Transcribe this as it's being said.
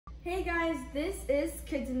Hey guys, this is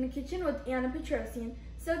Kids in the Kitchen with Anna Petrosyan.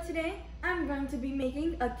 So today I'm going to be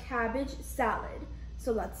making a cabbage salad.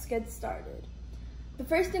 So let's get started. The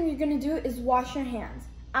first thing you're going to do is wash your hands.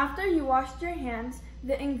 After you washed your hands,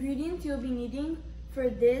 the ingredients you'll be needing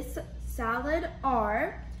for this salad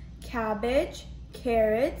are cabbage,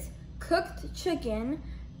 carrots, cooked chicken,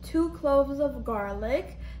 2 cloves of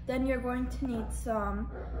garlic. Then you're going to need some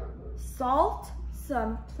salt,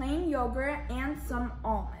 some plain yogurt, and some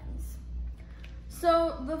almonds.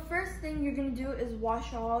 So the first thing you're gonna do is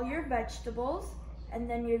wash all your vegetables, and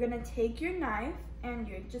then you're gonna take your knife and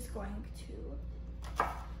you're just going to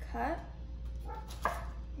cut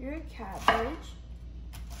your cabbage.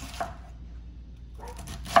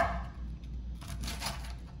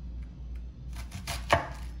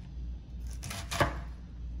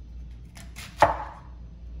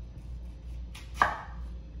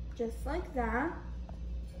 Just like that.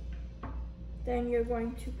 Then you're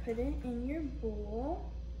going to put it in your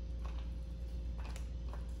bowl.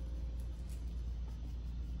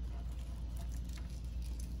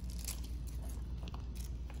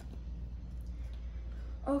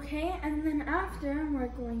 Okay, and then after, we're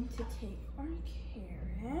going to take our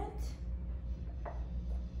carrot.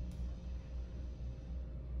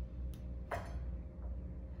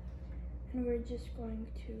 And we're just going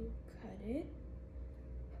to cut it.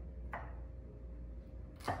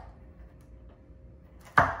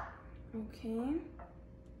 Okay,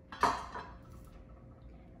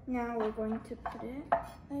 now we're going to put it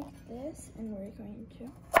like this, and we're going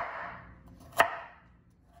to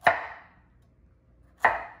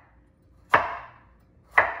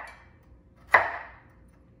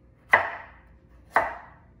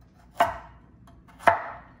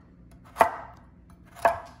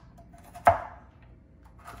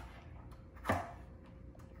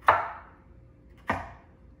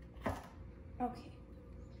okay.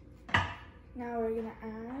 Now we're gonna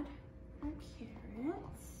add our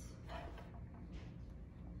carrots.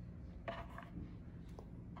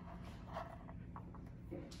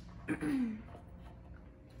 Then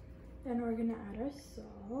we're gonna add our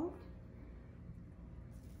salt.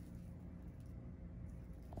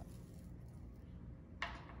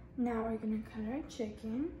 Now we're gonna cut our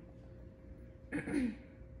chicken.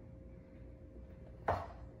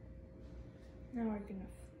 Now we're gonna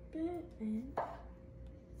flip it in.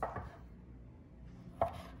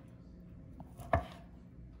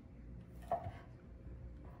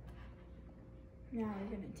 Now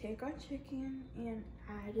we're gonna take our chicken and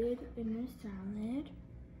add it in the salad.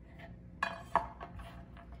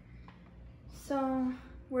 So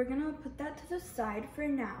we're gonna put that to the side for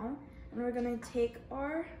now, and we're gonna take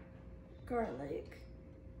our garlic.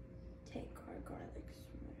 Take our garlic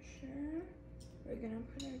smasher. We're gonna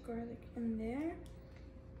put our garlic in there,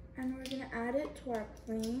 and we're gonna add it to our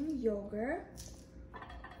plain yogurt.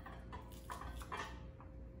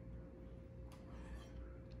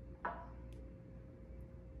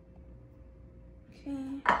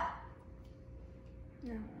 Okay,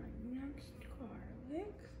 now our next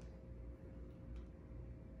garlic.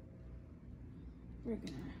 We're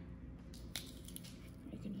gonna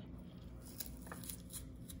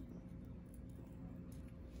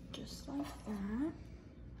just like that.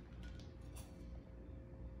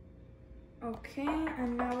 Okay,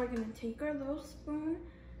 and now we're gonna take our little spoon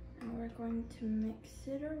and we're going to mix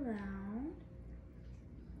it around.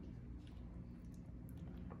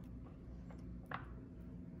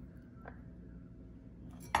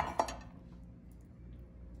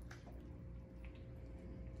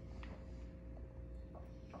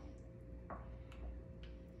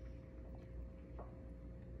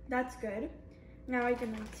 That's good. Now we're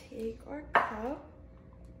gonna take our cup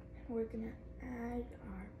and we're gonna add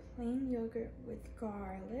our plain yogurt with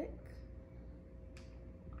garlic.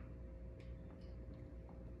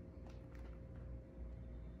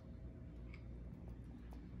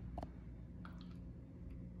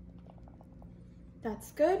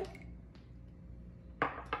 That's good.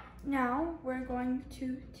 Now we're going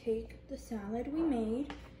to take the salad we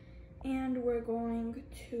made and we're going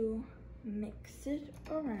to mix it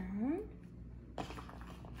around.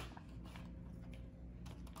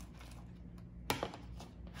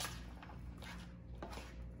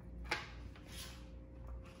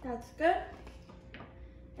 That's good.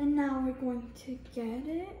 And now we're going to get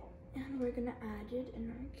it and we're gonna add it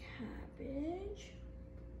in our cabbage.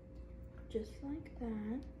 Just like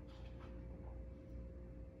that.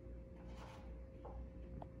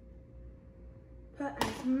 Put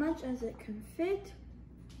as much as it can fit.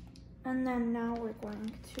 And then now we're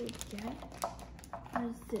going to get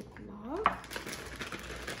a Ziploc.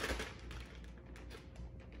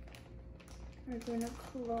 We're going to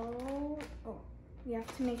close. Oh, we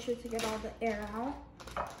have to make sure to get all the air out.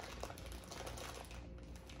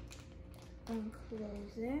 And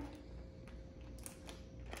close it.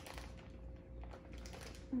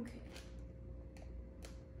 Okay.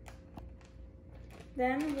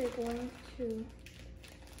 Then we're going to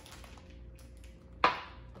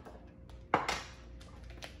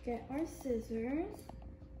get our scissors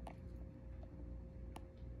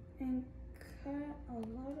and cut a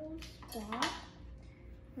little spot.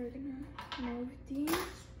 We're gonna move these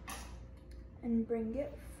and bring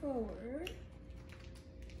it forward.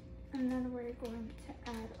 And then we're going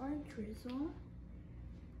to add our drizzle.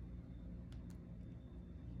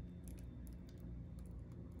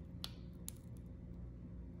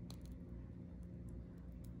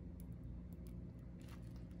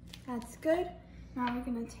 That's good. Now we're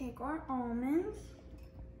gonna take our almonds.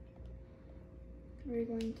 We're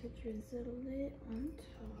going to drizzle it on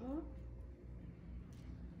top.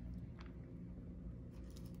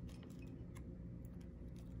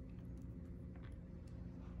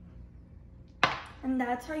 And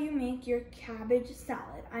that's how you make your cabbage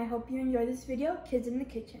salad. I hope you enjoy this video, Kids in the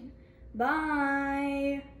Kitchen.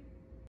 Bye!